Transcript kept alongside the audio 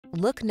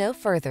Look no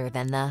further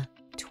than the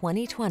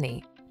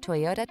 2020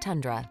 Toyota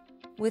Tundra.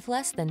 With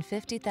less than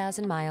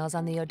 50,000 miles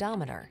on the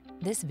odometer,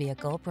 this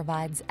vehicle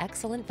provides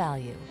excellent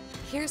value.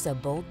 Here's a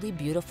boldly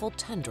beautiful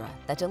Tundra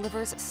that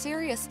delivers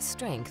serious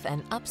strength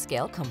and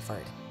upscale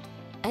comfort.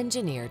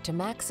 Engineered to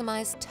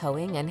maximize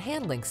towing and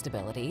handling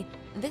stability,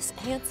 this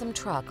handsome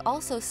truck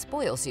also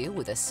spoils you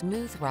with a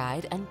smooth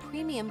ride and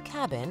premium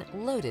cabin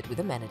loaded with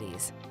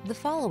amenities. The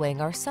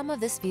following are some of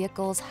this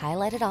vehicle's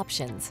highlighted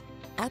options: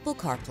 Apple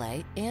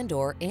CarPlay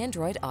and/or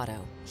Android Auto,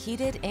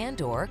 heated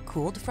and/or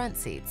cooled front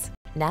seats,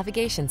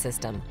 navigation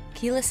system,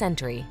 keyless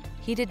entry,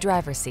 heated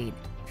driver's seat,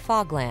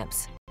 fog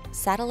lamps,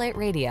 satellite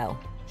radio,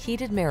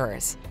 heated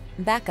mirrors,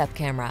 backup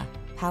camera,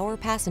 power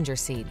passenger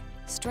seat.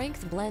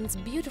 Strength blends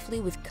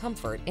beautifully with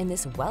comfort in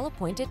this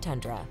well-appointed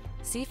Tundra.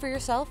 See for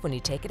yourself when you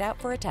take it out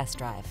for a test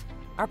drive.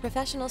 Our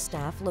professional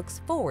staff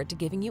looks forward to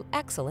giving you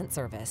excellent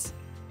service.